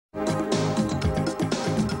Hello,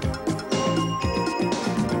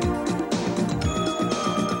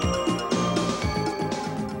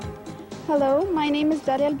 my name is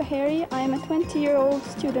Daria Al-Bahari. I am a 20-year-old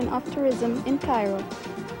student of tourism in Cairo.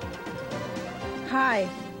 Hi,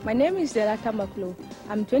 my name is Delata Maklu.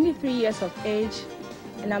 I'm 23 years of age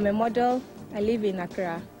and I'm a model. I live in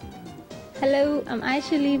Accra. Hello, I'm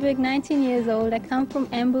Aisha Liebig, 19 years old. I come from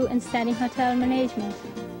Embu and studying hotel management.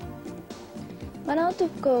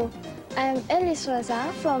 Manautuko, I am Elis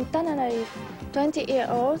Raza from Tananarive,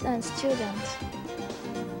 20-year-old and student.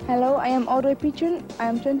 Hello, I am Audrey Pichun. I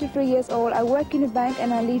am 23 years old. I work in a bank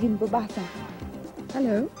and I live in Bobasa.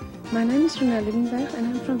 Hello, my name is Runa Liebenberg and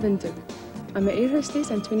I'm from Windhoek. I'm an air hostess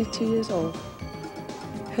and 22 years old.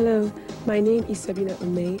 Hello, my name is Sabina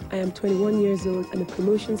Umay. I am 21 years old and a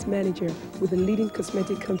promotions manager with a leading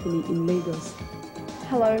cosmetic company in Lagos.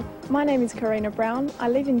 Hello, my name is Karina Brown. I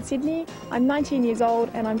live in Sydney. I'm 19 years old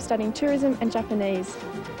and I'm studying tourism and Japanese.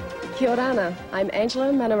 Kia ora, I'm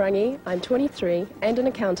Angela Manarangi. I'm 23 and an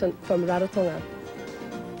accountant from Rarotonga.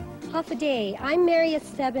 Half a day. I'm Mary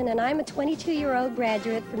Esteban and I'm a 22-year-old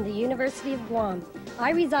graduate from the University of Guam.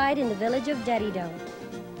 I reside in the village of Dedido.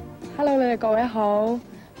 Hello,各位好.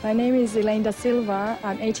 My name is Elaine Da Silva.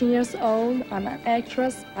 I'm 18 years old. I'm an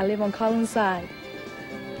actress. I live on Colonside.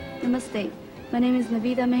 Namaste. My name is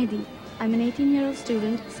Navida Mehdi. I'm an 18-year-old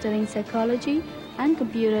student studying psychology and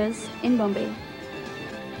computers in Bombay.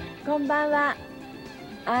 Konbanwa.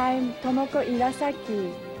 I'm Tomoko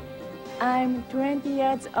Irasaki. I'm 20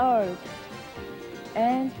 years old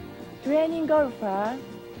and training golfer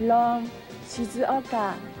from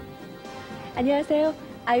Shizuoka. 안녕하세요.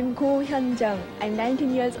 I'm Ko Hyunjung. I'm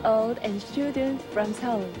 19 years old and student from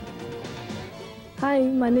Seoul. Hi,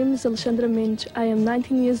 my name is Alexandra Minch. I am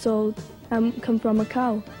 19 years old. I come from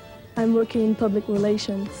Macau. I'm working in public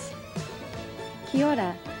relations. Kia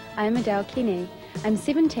ora. I'm Adele Kinney. I'm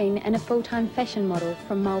 17 and a full-time fashion model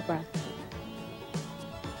from Marlborough.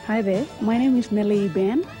 Hi there, my name is Nellie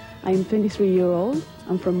Ben. I'm 23-year-old.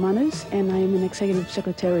 I'm from Manus and I am an executive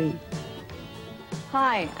secretary.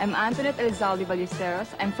 Hi, I'm Antoinette Elizalde Ballesteros.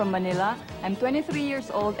 I'm from Manila. I'm 23 years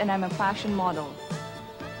old and I'm a fashion model.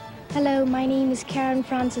 Hello, my name is Karen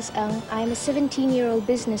Francis Ng. I am a 17-year-old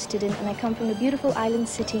business student and I come from the beautiful island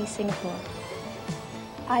city, Singapore.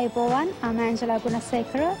 Hi everyone, I'm Angela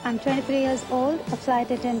Gunasekara. I'm 23 years old, a flight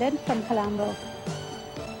attendant from Colombo.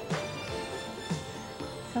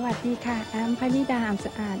 สวัสดีค่ะ I'm Panida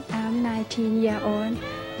Amsaad. I'm 19 years old.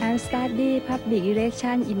 I'm study public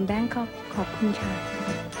relation in Bangkok. ขอบคุณค่ะ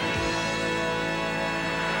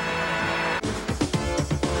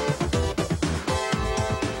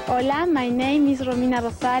Hola, my name is Romina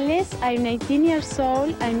Rosales. I'm 19 years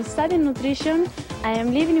old. I'm studying nutrition. I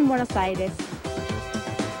am living in Buenos Aires.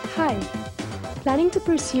 Hi, planning to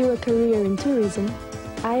pursue a career in tourism,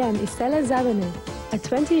 I am Estela Zavane, a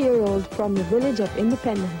 20-year-old from the village of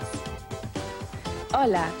Independence.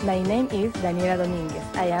 Hola, my name is Daniela Dominguez.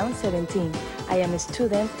 I am 17. I am a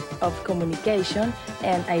student of communication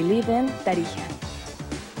and I live in Tarija.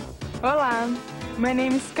 Olá, my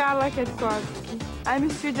name is Carla Ketkowski. I'm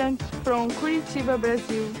a student from Curitiba,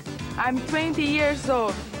 Brazil. I'm 20 years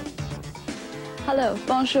old. Hello,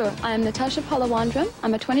 bonjour. I am Natasha Palawandram.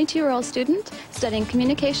 I'm a 22-year-old student studying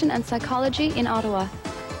communication and psychology in Ottawa.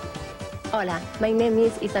 Hola, my name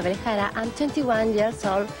is Isabel Jara. I'm 21 years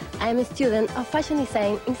old. I'm a student of fashion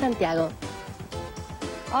design in Santiago.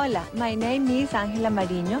 Hola, my name is Angela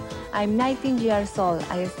Mariño. I'm 19 years old.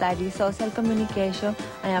 I study social communication.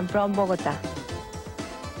 I am from Bogotá.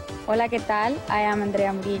 Hola, ¿qué tal? I am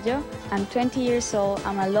Andrea Murillo. I'm 20 years old.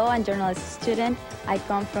 I'm a law and journalism student. I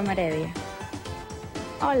come from Heredia.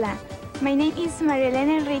 Hola, my name is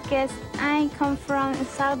Marilena Enriquez. I come from El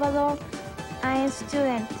Salvador. I'm a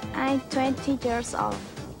student. I'm 20 years old.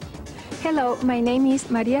 Hello, my name is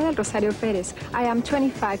Maria del Rosario Perez. I am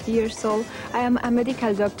 25 years old. I am a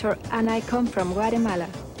medical doctor and I come from Guatemala.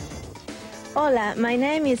 Hola, my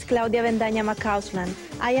name is Claudia Bendaña Macauslan.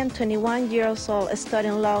 I am 21 years old,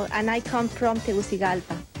 studying law, and I come from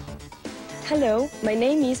Tegucigalpa. Hello, my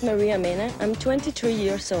name is Maria Mena. I'm 23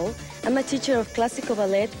 years old. I'm a teacher of classical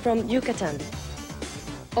ballet from Yucatan.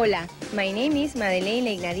 Hola, my name is Madeleine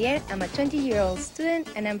Leignadier. I'm a 20-year-old student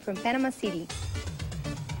and I'm from Panama City.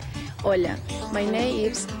 Hola, my name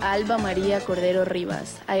is Alba Maria Cordero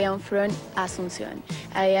Rivas. I am from Asunción.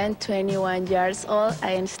 I am 21 years old.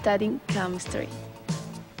 I am studying chemistry.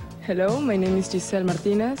 Hello, my name is Giselle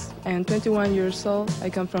Martinez. I am 21 years old. I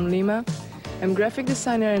come from Lima. I'm graphic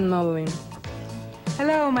designer and modeling.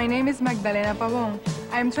 Hello, my name is Magdalena Pavon.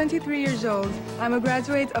 I am 23 years old. I'm a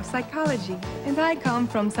graduate of psychology, and I come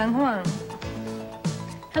from San Juan.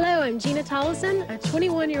 Hello, I'm Gina Tollison, a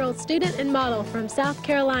 21-year-old student and model from South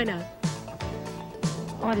Carolina.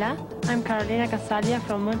 Hola, I'm Carolina Casalia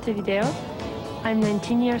from Montevideo. I'm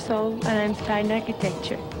 19 years old and I'm studying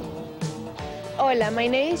architecture. Hola, my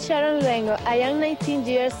name is Sharon Rengo. I am 19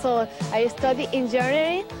 years old. I study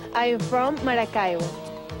engineering. I am from Maracaibo.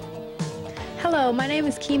 Hello, my name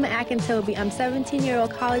is Kima Akintobi. I'm a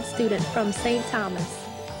 17-year-old college student from St. Thomas.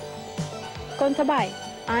 Kontabai,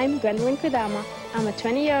 I'm Gwendolyn Kudama. I'm a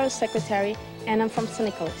 20-year-old secretary and I'm from St.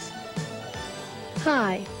 Nicholas.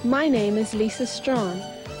 Hi, my name is Lisa Strawn,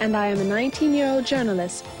 and I am a 19-year-old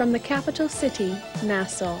journalist from the capital city,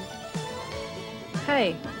 Nassau.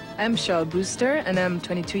 Hi, I'm Charles Brewster, and I'm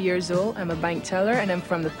 22 years old. I'm a bank teller, and I'm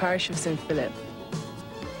from the parish of St. Philip.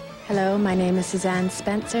 Hello, my name is Suzanne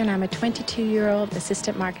Spencer, and I'm a 22-year-old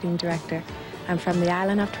assistant marketing director. I'm from the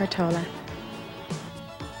island of Tortola.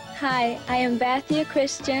 Hi, I am Bethia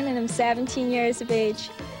Christian, and I'm 17 years of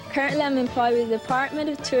age. Currently, I'm employed with the Department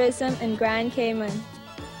of Tourism in Grand Cayman.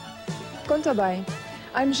 Kontabai,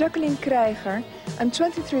 I'm Jacqueline Krijger. I'm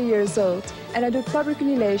 23 years old, and I do public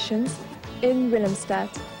relations in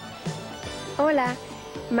Willemstad. Hola,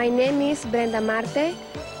 my name is Brenda Marte.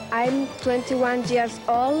 I'm 21 years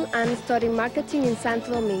old and studying marketing in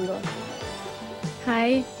Santo Domingo.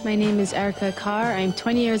 Hi, my name is Erica Carr. I'm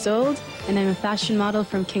 20 years old and I'm a fashion model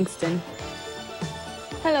from Kingston.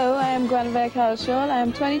 Hello, I am Guinevere Calshol. I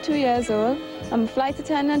am 22 years old. I'm a flight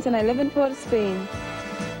attendant and I live in Port of Spain.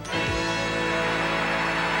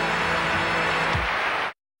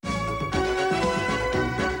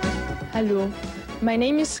 Hello, my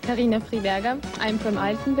name is Karina Friberger. I'm from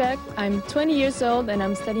Altenberg. I'm 20 years old and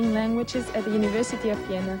I'm studying languages at the University of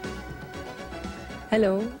Vienna.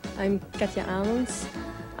 Hello, I'm Katja Amons.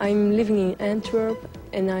 I'm living in Antwerp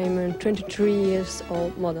and I'm a 23 years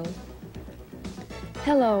old model.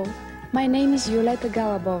 Hello, my name is Violeta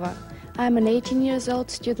Galabova. I'm an 18 years old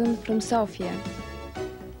student from Sofia.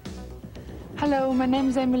 Hello, my name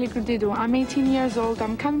is Emily Grudido. I'm 18 years old.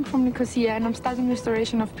 I'm coming from Nicosia and I'm studying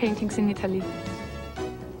restoration of paintings in Italy.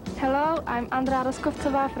 Hello, I'm Andrea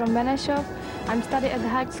Roskovtsova from Benešov. I'm studying at the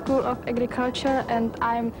High School of Agriculture and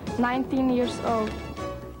I'm 19 years old.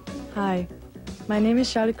 Hi, my name is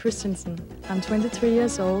Charlotte Christensen. I'm 23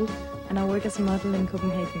 years old and I work as a model in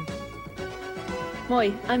Copenhagen.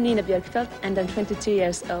 Moi, I'm Nina Björkfeldt and I'm 22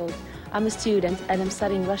 years old. I'm a student and I'm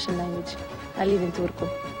studying Russian language. I live in Turku.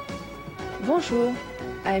 Bonjour,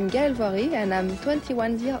 I'm Gaëlle Voiry and I'm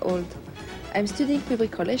 21 years old. I'm studying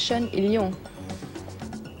public relations in Lyon.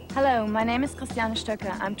 Hello, my name is Christiane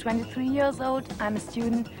Stöcker. I'm 23 years old, I'm a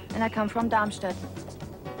student, and I come from Darmstadt.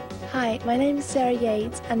 Hi, my name is Sarah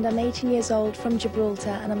Yates, and I'm 18 years old from Gibraltar,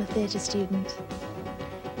 and I'm a theatre student.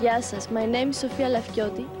 Yes, my name is Sofia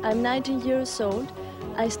Lefkioti. I'm 19 years old.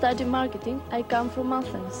 I study marketing. I come from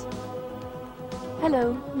Athens.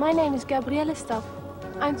 Hello, my name is Gabrielle Staff.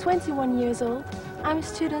 I'm 21 years old. I'm a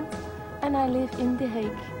student, and I live in The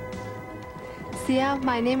Hague. Sia,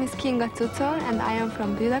 my name is Kinga Tutor and I am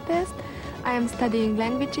from Budapest. I am studying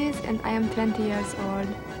languages and I am 20 years old.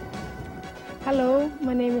 Hello,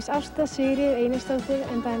 my name is Asta Sigrid Einarsdóttir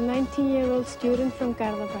and I'm a 19-year-old student from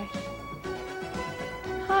Garðabær.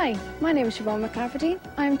 Hi, my name is Siobhan McCafferty.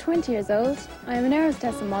 I am 20 years old. I am an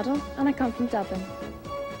aerostessa model and I come from Dublin.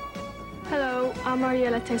 Hello, I'm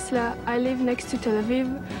Mariela Tesla. I live next to Tel Aviv.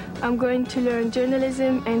 I'm going to learn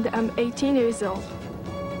journalism and I'm 18 years old.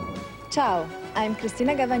 Ciao, I'm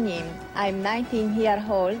Cristina Gavagnin. I'm 19 years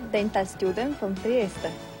old, dental student from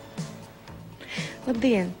Trieste.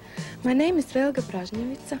 Labdien! My name is Relga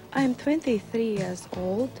Pražnjevica. I am 23 years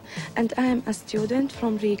old and I am a student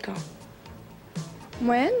from Riga.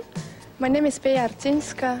 When? My name is Peja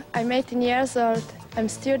Arcinska. I'm 18 years old. I'm a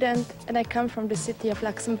student and I come from the city of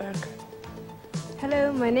Luxembourg.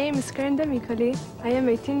 Hello, my name is Karenda Mikoli. I am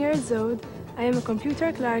 18 years old. I am a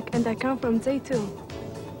computer clerk and I come from Zeytun.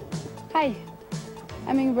 Hi,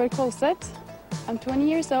 I'm Ingeborg Kolstedt. I'm 20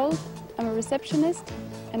 years old, I'm a receptionist,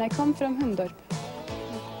 and I come from Hundorp.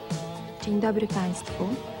 Dzień dobry Państwu.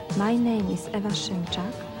 My name is Eva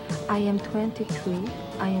Szymczak. I am 23,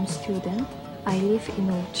 I am student, I live in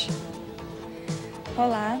Łódź.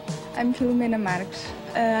 Hola, I'm Filomena Marques.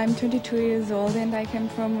 I'm 22 years old and I come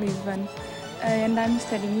from Lisbon. And I'm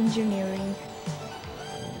studying engineering.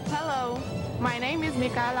 Hello, my name is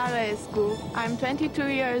Micaela Rescu. I'm 22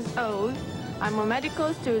 years old. I'm a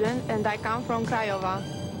medical student and I come from Craiova.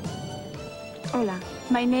 Hola,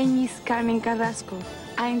 my name is Carmen Carrasco.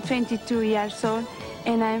 I'm 22 years old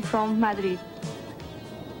and I'm from Madrid.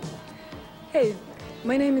 Hey,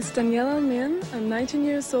 my name is Daniela Almian. I'm 19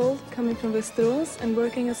 years old, coming from Westeros and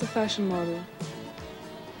working as a fashion model.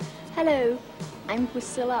 Hello, I'm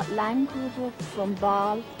Priscilla Langhuber from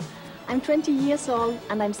Baal. I'm 20 years old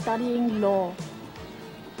and I'm studying law.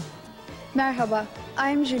 Merhaba,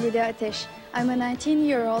 I'm Jülide Ateş. I'm a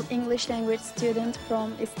 19-year-old English language student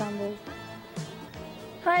from Istanbul.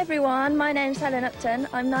 Hi everyone, my name's Helen Upton.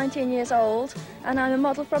 I'm 19 years old and I'm a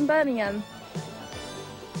model from Birmingham.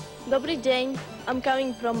 Dobry dzień, I'm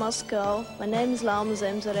coming from Moscow. My name is Lauma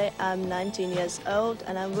Zemzare. I'm 19 years old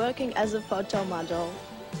and I'm working as a photo model.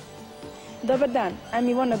 Dobar dan, I'm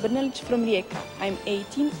Ivona Brnelic from Rijeka. I'm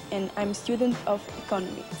 18 and I'm a student of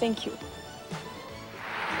economy. Thank you.